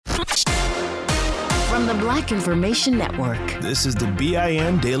on the Black Information Network. This is the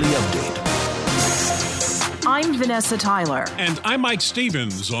BIN Daily Update. I'm Vanessa Tyler. And I'm Mike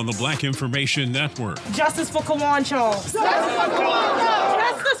Stevens on the Black Information Network. Justice for Kawan Charles. Justice for Kawan Charles.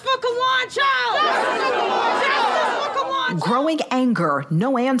 Justice for Kawan Charles. Justice for Kawan Charles. Growing anger,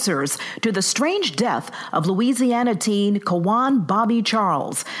 no answers to the strange death of Louisiana teen Kawan Bobby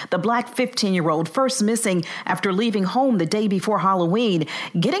Charles, the black 15-year-old first missing after leaving home the day before Halloween,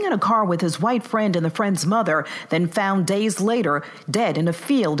 getting in a car with his white friend and the friend's mother, then found days later dead in a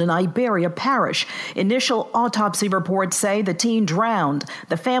field in Iberia Parish. Initial autopsy reports say the teen drowned.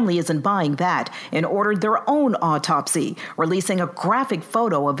 The family isn't buying that and ordered their own autopsy, releasing a graphic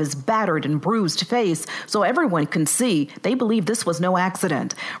photo of his battered and bruised face so everyone can see they believe this was no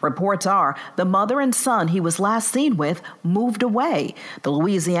accident. Reports are the mother and son he was last seen with moved away. The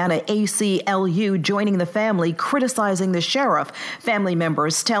Louisiana ACLU joining the family, criticizing the sheriff. Family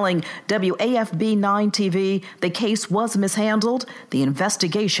members telling WAFB 9 TV the case was mishandled. The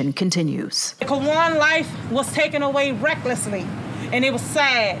investigation continues. Kawan's life was taken away recklessly, and it was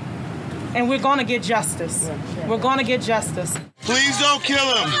sad. And we're going to get justice. We're going to get justice. Please don't kill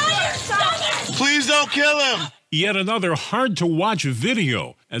him. Please don't kill him. Yet another hard-to-watch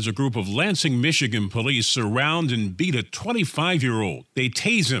video as a group of Lansing, Michigan police surround and beat a 25-year-old. They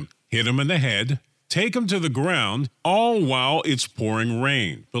tase him, hit him in the head, take him to the ground, all while it's pouring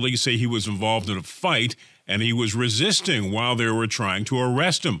rain. Police say he was involved in a fight and he was resisting while they were trying to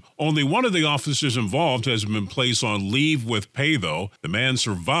arrest him. Only one of the officers involved has been placed on leave with pay, though. The man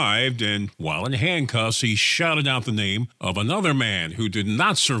survived, and while in handcuffs, he shouted out the name of another man who did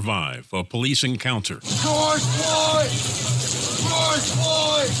not survive a police encounter. George Floyd! George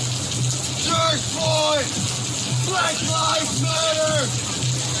Floyd! George Floyd! Black Lives Matter!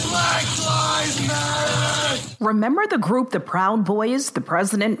 Black Lives Matter! Remember the group, the Proud Boys, the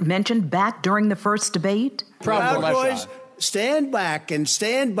president mentioned back during the first debate? Proud Boys, stand back and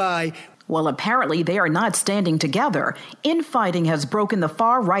stand by. Well, apparently they are not standing together. Infighting has broken the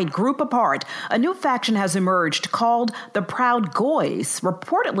far-right group apart. A new faction has emerged called the Proud Goys,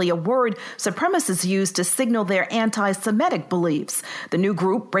 reportedly a word supremacists use to signal their anti-Semitic beliefs. The new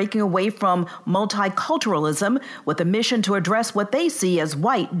group breaking away from multiculturalism with a mission to address what they see as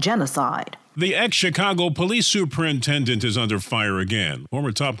white genocide. The ex-Chicago police superintendent is under fire again.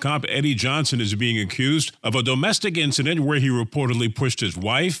 Former top cop Eddie Johnson is being accused of a domestic incident where he reportedly pushed his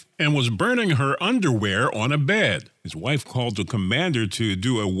wife and was burning her underwear on a bed. His wife called the commander to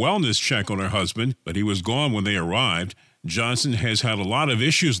do a wellness check on her husband, but he was gone when they arrived. Johnson has had a lot of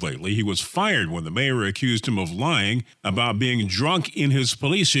issues lately. He was fired when the mayor accused him of lying about being drunk in his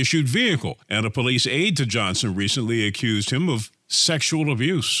police-issued vehicle, and a police aide to Johnson recently accused him of sexual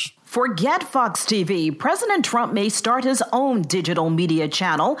abuse. Forget Fox TV. President Trump may start his own digital media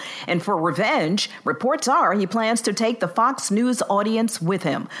channel, and for revenge, reports are he plans to take the Fox News audience with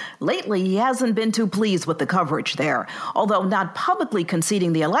him. Lately, he hasn't been too pleased with the coverage there. Although not publicly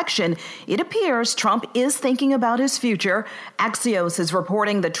conceding the election, it appears Trump is thinking about his future. Axios is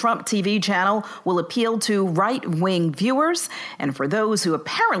reporting the Trump TV channel will appeal to right-wing viewers and for those who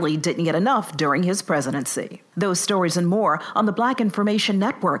apparently didn't get enough during his presidency. Those stories and more on the Black Information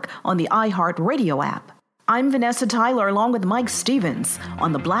Network on the iHeartRadio app. I'm Vanessa Tyler along with Mike Stevens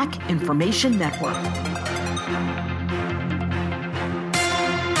on the Black Information Network.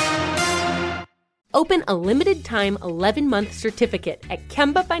 Open a limited-time 11-month certificate at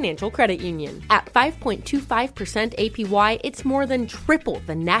Kemba Financial Credit Union. At 5.25% APY, it's more than triple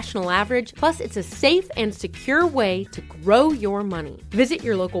the national average, plus it's a safe and secure way to grow your money. Visit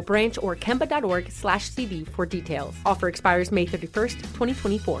your local branch or kemba.org/CD for details. Offer expires May 31st,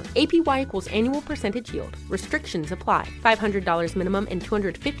 2024. APY equals annual percentage yield. Restrictions apply. $500 minimum and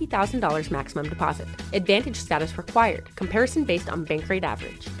 $250,000 maximum deposit. Advantage status required. Comparison based on bank rate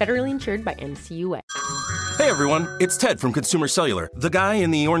average. Federally insured by NCUA. Hey everyone, it's Ted from Consumer Cellular, the guy in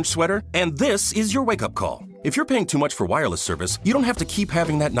the orange sweater, and this is your wake-up call. If you're paying too much for wireless service, you don't have to keep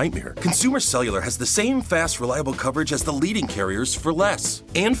having that nightmare. Consumer Cellular has the same fast, reliable coverage as the leading carriers for less.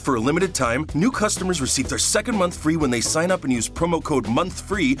 And for a limited time, new customers receive their second month free when they sign up and use promo code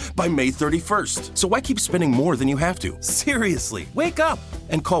MONTHFREE by May 31st. So why keep spending more than you have to? Seriously, wake up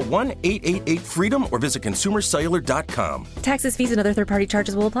and call 1-888-FREEDOM or visit consumercellular.com. Taxes, fees, and other third-party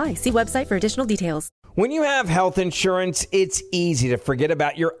charges will apply. See website for additional details. When you have health insurance, it's easy to forget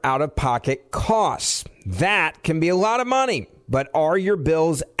about your out-of-pocket costs. That can be a lot of money, but are your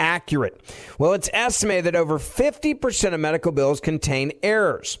bills accurate? Well, it's estimated that over 50% of medical bills contain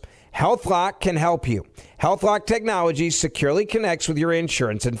errors. HealthLock can help you. HealthLock technology securely connects with your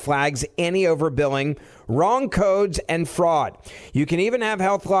insurance and flags any overbilling, wrong codes, and fraud. You can even have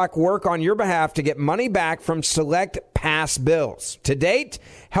HealthLock work on your behalf to get money back from select past bills. To date,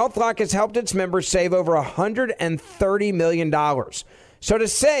 HealthLock has helped its members save over $130 million. So to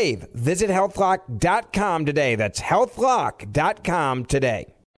save, visit healthlock.com today. That's healthlock.com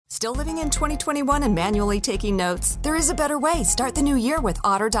today. Still living in 2021 and manually taking notes? There is a better way. Start the new year with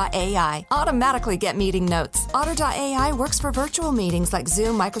Otter.ai. Automatically get meeting notes. Otter.ai works for virtual meetings like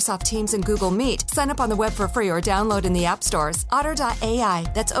Zoom, Microsoft Teams, and Google Meet. Sign up on the web for free or download in the app stores. Otter.ai.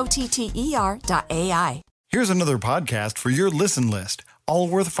 That's OTTER.ai. Here's another podcast for your listen list.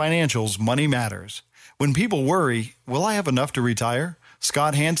 Allworth Financial's Money Matters. When people worry, will I have enough to retire?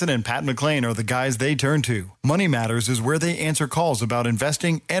 Scott Hansen and Pat McClain are the guys they turn to. Money Matters is where they answer calls about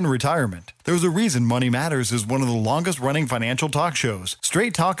investing and retirement. There's a reason Money Matters is one of the longest-running financial talk shows.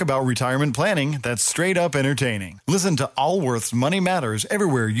 Straight talk about retirement planning that's straight up entertaining. Listen to Allworth's Money Matters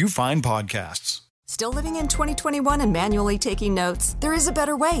everywhere you find podcasts. Still living in 2021 and manually taking notes? There is a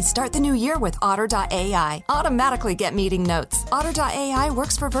better way. Start the new year with Otter.ai. Automatically get meeting notes. Otter.ai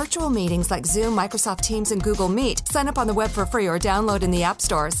works for virtual meetings like Zoom, Microsoft Teams, and Google Meet. Sign up on the web for free or download in the app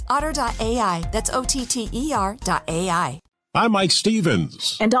stores. Otter.ai. That's OTTER.ai. I'm Mike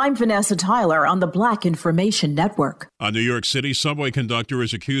Stevens. And I'm Vanessa Tyler on the Black Information Network. A New York City subway conductor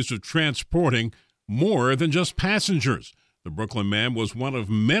is accused of transporting more than just passengers. The Brooklyn man was one of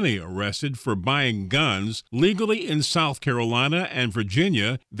many arrested for buying guns legally in South Carolina and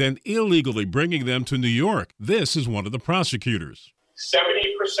Virginia, then illegally bringing them to New York. This is one of the prosecutors. 70%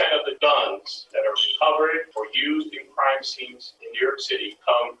 of the guns that are recovered or used in crime scenes in New York City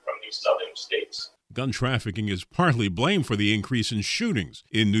come from these southern states. Gun trafficking is partly blamed for the increase in shootings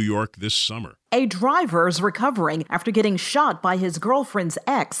in New York this summer. A driver's recovering after getting shot by his girlfriend's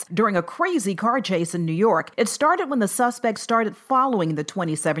ex during a crazy car chase in New York. It started when the suspect started following the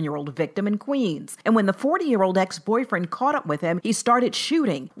 27-year-old victim in Queens. And when the 40-year-old ex-boyfriend caught up with him, he started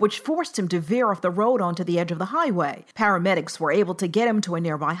shooting, which forced him to veer off the road onto the edge of the highway. Paramedics were able to get him to a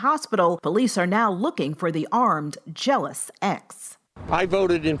nearby hospital. Police are now looking for the armed, jealous ex. I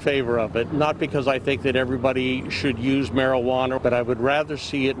voted in favor of it, not because I think that everybody should use marijuana, but I would rather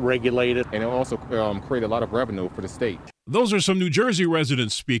see it regulated. And it will also create a lot of revenue for the state. Those are some New Jersey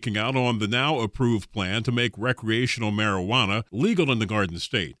residents speaking out on the now approved plan to make recreational marijuana legal in the Garden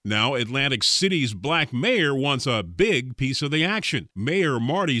State. Now, Atlantic City's black mayor wants a big piece of the action. Mayor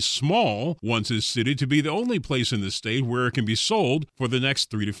Marty Small wants his city to be the only place in the state where it can be sold for the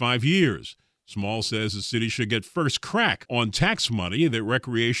next 3 to 5 years. Small says the city should get first crack on tax money that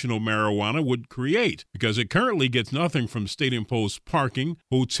recreational marijuana would create because it currently gets nothing from state-imposed parking,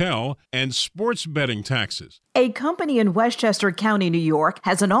 hotel, and sports betting taxes. A company in Westchester County, New York,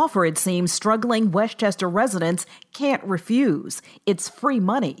 has an offer it seems struggling Westchester residents can't refuse. It's free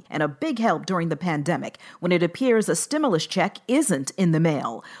money and a big help during the pandemic when it appears a stimulus check isn't in the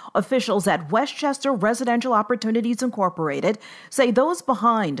mail. Officials at Westchester Residential Opportunities Incorporated say those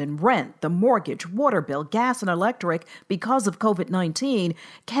behind in rent, the mortgage, water bill, gas, and electric because of COVID-19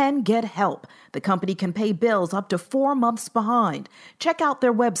 can get help. The company can pay bills up to 4 months behind. Check out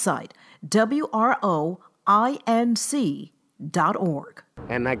their website, WROINC.org.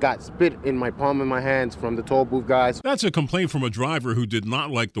 And I got spit in my palm of my hands from the toll booth guys. That's a complaint from a driver who did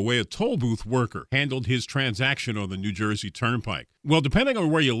not like the way a toll booth worker handled his transaction on the New Jersey Turnpike. Well, depending on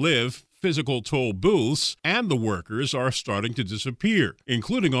where you live, physical toll booths and the workers are starting to disappear,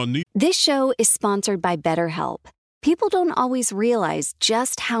 including on New. This show is sponsored by BetterHelp. People don't always realize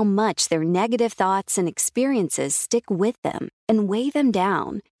just how much their negative thoughts and experiences stick with them and weigh them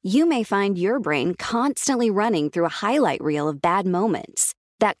down. You may find your brain constantly running through a highlight reel of bad moments.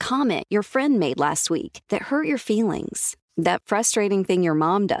 That comment your friend made last week that hurt your feelings. That frustrating thing your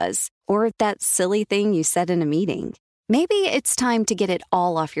mom does. Or that silly thing you said in a meeting. Maybe it's time to get it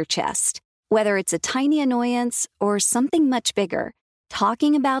all off your chest. Whether it's a tiny annoyance or something much bigger,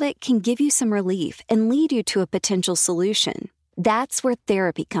 talking about it can give you some relief and lead you to a potential solution. That's where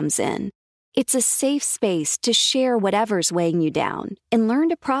therapy comes in. It's a safe space to share whatever's weighing you down and learn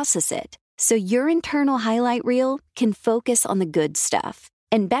to process it so your internal highlight reel can focus on the good stuff.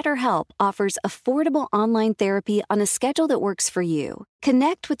 And BetterHelp offers affordable online therapy on a schedule that works for you.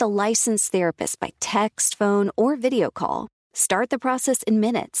 Connect with a licensed therapist by text, phone, or video call. Start the process in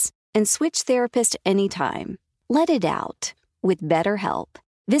minutes and switch therapist anytime. Let it out with BetterHelp.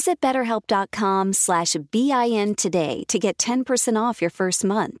 Visit BetterHelp.com/BIN today to get 10% off your first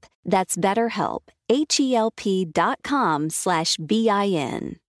month. That's BetterHelp,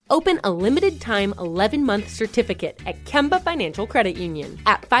 HELP.com/BIN. Open a limited-time 11-month certificate at Kemba Financial Credit Union.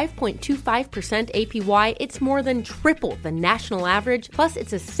 At 5.25% APY, it's more than triple the national average, plus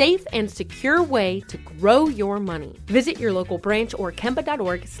it's a safe and secure way to grow your money. Visit your local branch or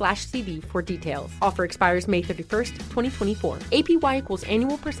kemba.org/cb for details. Offer expires May 31st, 2024. APY equals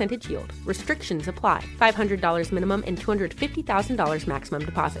annual percentage yield. Restrictions apply. $500 minimum and $250,000 maximum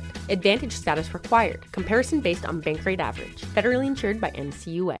deposit. Advantage status required. Comparison based on bank rate average. Federally insured by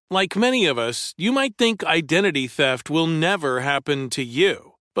NCUA. Like many of us, you might think identity theft will never happen to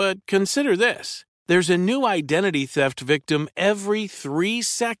you. But consider this. There's a new identity theft victim every 3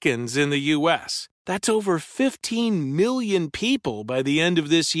 seconds in the U.S. That's over 15 million people by the end of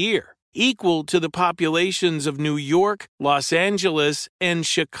this year, equal to the populations of New York, Los Angeles, and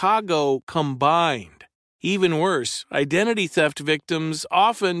Chicago combined. Even worse, identity theft victims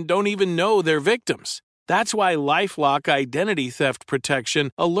often don't even know they're victims. That's why LifeLock Identity Theft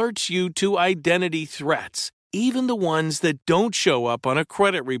Protection alerts you to identity threats, even the ones that don't show up on a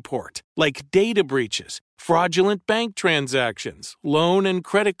credit report, like data breaches, fraudulent bank transactions, loan and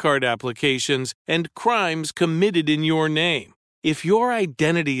credit card applications, and crimes committed in your name. If your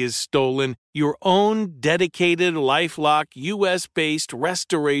identity is stolen, your own dedicated LifeLock U.S.-based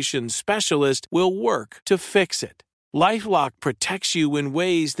restoration specialist will work to fix it. LifeLock protects you in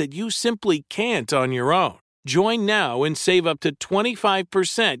ways that you simply can't on your own. Join now and save up to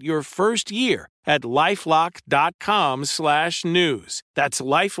 25% your first year at LifeLock.com/news. That's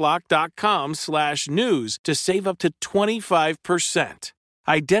LifeLock.com/news to save up to 25%.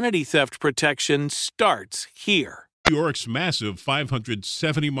 Identity theft protection starts here. New York's massive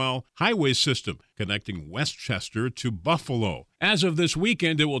 570-mile highway system connecting Westchester to Buffalo. As of this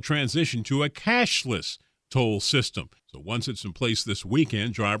weekend, it will transition to a cashless toll system. So once it's in place this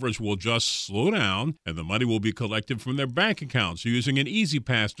weekend, drivers will just slow down and the money will be collected from their bank accounts using an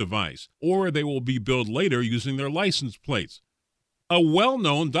EasyPass device, or they will be billed later using their license plates. A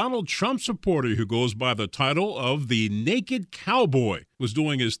well-known Donald Trump supporter who goes by the title of the Naked Cowboy was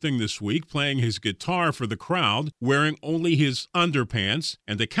doing his thing this week, playing his guitar for the crowd, wearing only his underpants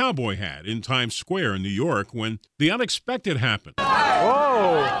and a cowboy hat in Times Square in New York when the unexpected happened.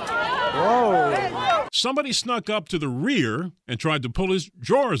 Whoa! Whoa! Somebody snuck up to the rear and tried to pull his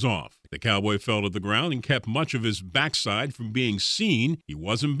drawers off. The cowboy fell to the ground and kept much of his backside from being seen. He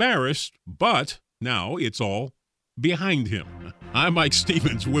was embarrassed, but now it's all behind him. I'm Mike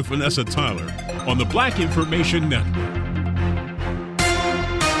Stevens with Vanessa Tyler on the Black Information Network.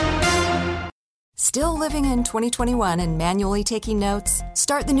 Still living in 2021 and manually taking notes?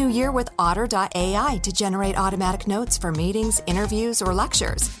 Start the new year with Otter.ai to generate automatic notes for meetings, interviews, or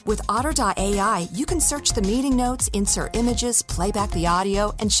lectures. With Otter.ai, you can search the meeting notes, insert images, play back the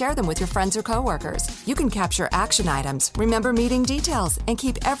audio, and share them with your friends or coworkers. You can capture action items, remember meeting details, and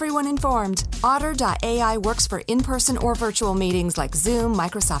keep everyone informed. Otter.ai works for in-person or virtual meetings like Zoom,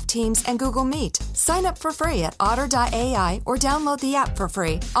 Microsoft Teams, and Google Meet. Sign up for free at Otter.ai or download the app for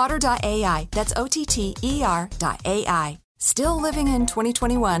free. Otter.ai, that's OTTER.ai. Still living in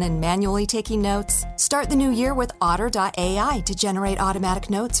 2021 and manually taking notes? Start the new year with Otter.ai to generate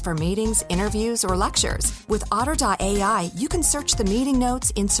automatic notes for meetings, interviews, or lectures. With Otter.ai, you can search the meeting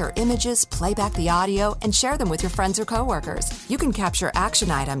notes, insert images, play back the audio, and share them with your friends or coworkers. You can capture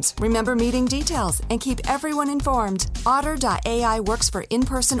action items, remember meeting details, and keep everyone informed. Otter.ai works for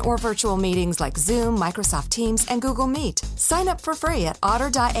in-person or virtual meetings like Zoom, Microsoft Teams, and Google Meet. Sign up for free at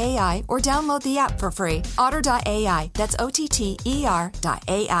Otter.ai or download the app for free. Otter.ai, that's OTTER.ai.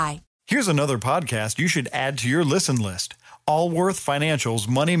 Here's another podcast you should add to your listen list. Allworth Financial's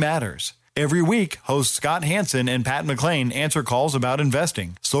Money Matters. Every week, hosts Scott Hanson and Pat McClain answer calls about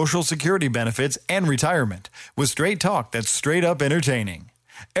investing, Social Security benefits, and retirement with straight talk that's straight up entertaining.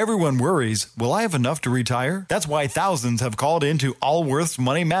 Everyone worries, will I have enough to retire? That's why thousands have called into Allworth's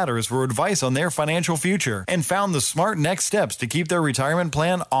Money Matters for advice on their financial future and found the smart next steps to keep their retirement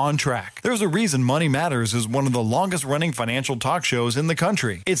plan on track. There's a reason Money Matters is one of the longest running financial talk shows in the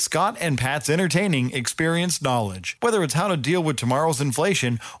country. It's Scott and Pat's entertaining, experienced knowledge. Whether it's how to deal with tomorrow's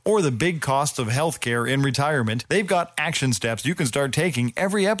inflation or the big costs of healthcare in retirement, they've got action steps you can start taking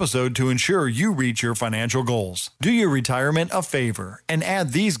every episode to ensure you reach your financial goals. Do your retirement a favor and add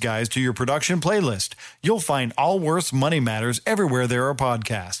these guys to your production playlist. You'll find Allworth's Money Matters everywhere there are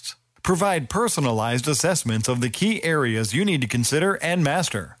podcasts. Provide personalized assessments of the key areas you need to consider and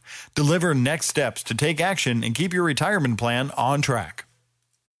master. Deliver next steps to take action and keep your retirement plan on track.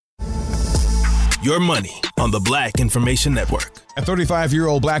 Your money on the Black Information Network. A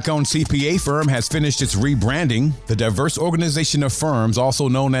 35-year-old Black-owned CPA firm has finished its rebranding. The Diverse Organization of Firms, also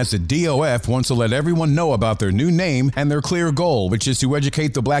known as the DOF, wants to let everyone know about their new name and their clear goal, which is to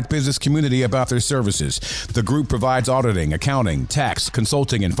educate the Black business community about their services. The group provides auditing, accounting, tax,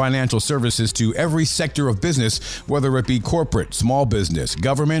 consulting, and financial services to every sector of business, whether it be corporate, small business,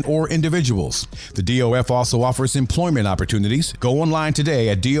 government, or individuals. The DOF also offers employment opportunities. Go online today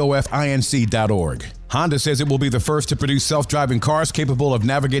at dofinc.org. Honda says it will be the first to produce self-driving cars capable of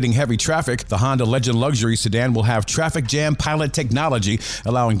navigating heavy traffic. The Honda Legend luxury sedan will have traffic jam pilot technology,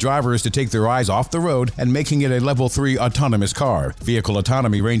 allowing drivers to take their eyes off the road and making it a level 3 autonomous car. Vehicle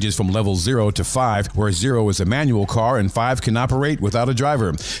autonomy ranges from level 0 to 5, where 0 is a manual car and 5 can operate without a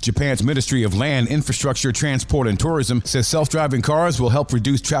driver. Japan's Ministry of Land, Infrastructure, Transport, and Tourism says self-driving cars will help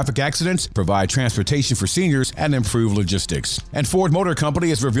reduce traffic accidents, provide transportation for seniors, and improve logistics. And Ford Motor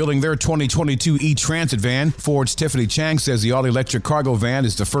Company is revealing their 2022 e-Transit van. Ford's Tiffany Chang says the all-electric cargo van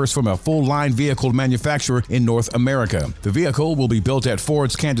is the first from a full-line vehicle manufacturer in North America. The vehicle will be built at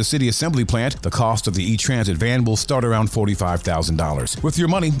Ford's Kansas City assembly plant. The cost of the e-Transit van will start around $45,000. With your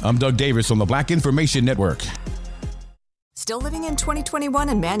money, I'm Doug Davis on the Black Information Network. Still living in 2021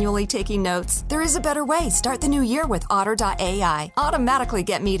 and manually taking notes? There is a better way. Start the new year with Otter.ai. Automatically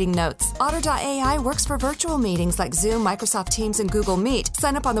get meeting notes. Otter.ai works for virtual meetings like Zoom, Microsoft Teams, and Google Meet.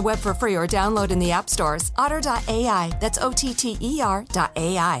 Sign up on the web for free or download in the app stores. Otter.ai. That's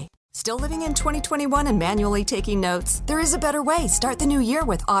OTTER.ai. Still living in 2021 and manually taking notes? There is a better way. Start the new year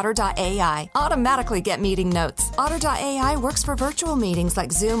with Otter.ai. Automatically get meeting notes. Otter.ai works for virtual meetings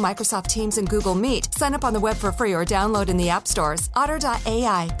like Zoom, Microsoft Teams, and Google Meet. Sign up on the web for free or download in the app stores.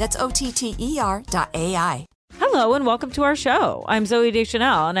 Otter.ai. That's OTTER.ai. Hello and welcome to our show. I'm Zoe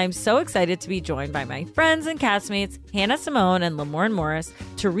Deschanel, and I'm so excited to be joined by my friends and castmates, Hannah Simone and Lamorne Morris,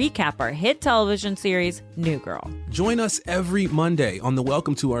 to recap our hit television series, New Girl. Join us every Monday on the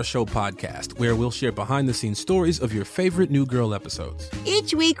Welcome to Our Show podcast, where we'll share behind-the-scenes stories of your favorite New Girl episodes.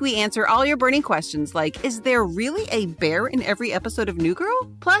 Each week, we answer all your burning questions like, is there really a bear in every episode of New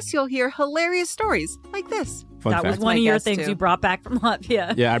Girl? Plus, you'll hear hilarious stories like this. That was one of your things you brought back from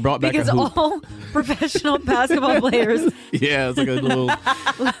Latvia. Yeah, I brought back because a hoop. All professional basketball players. Yeah, it's like a little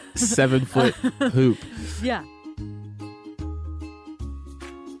 7-foot hoop. Yeah.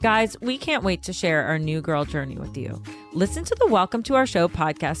 Guys, we can't wait to share our New Girl journey with you. Listen to the Welcome to Our Show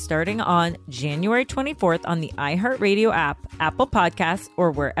podcast starting on January 24th on the iHeartRadio app, Apple Podcasts,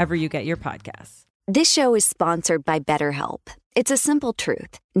 or wherever you get your podcasts. This show is sponsored by BetterHelp. It's a simple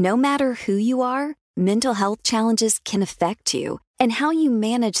truth. No matter who you are, mental health challenges can affect you, and how you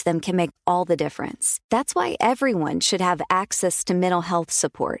manage them can make all the difference. That's why everyone should have access to mental health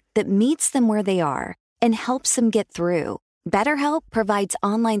support that meets them where they are and helps them get through. BetterHelp provides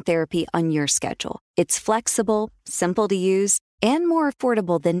online therapy on your schedule. It's flexible, simple to use, and more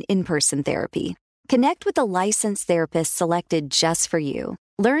affordable than in-person therapy. Connect with a licensed therapist selected just for you.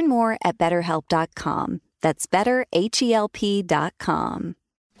 Learn more at BetterHelp.com. That's BetterHelp.com.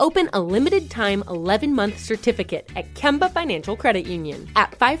 Open a limited-time 11-month certificate at Kemba Financial Credit Union.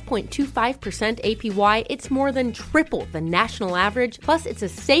 At 5.25% APY, it's more than triple the national average, plus it's a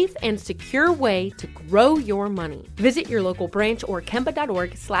safe and secure way to grow your money. Visit your local branch or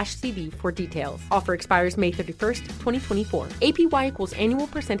kemba.org/cb for details. Offer expires May 31st, 2024. APY equals annual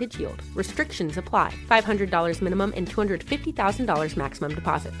percentage yield. Restrictions apply. $500 minimum and $250,000 maximum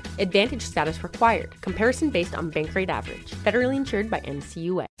deposit. Advantage status required. Comparison based on bank rate average. Federally insured by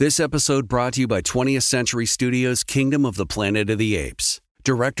NCUA. This episode brought to you by 20th Century Studios' Kingdom of the Planet of the Apes.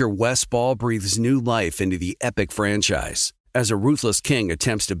 Director Wes Ball breathes new life into the epic franchise. As a ruthless king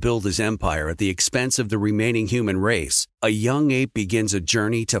attempts to build his empire at the expense of the remaining human race, a young ape begins a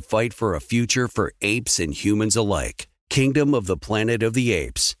journey to fight for a future for apes and humans alike. Kingdom of the Planet of the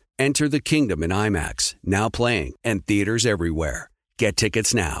Apes. Enter the kingdom in IMAX, now playing, and theaters everywhere. Get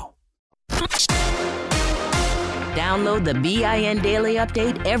tickets now. Download the BIN Daily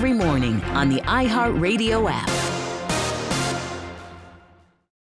Update every morning on the iHeartRadio app.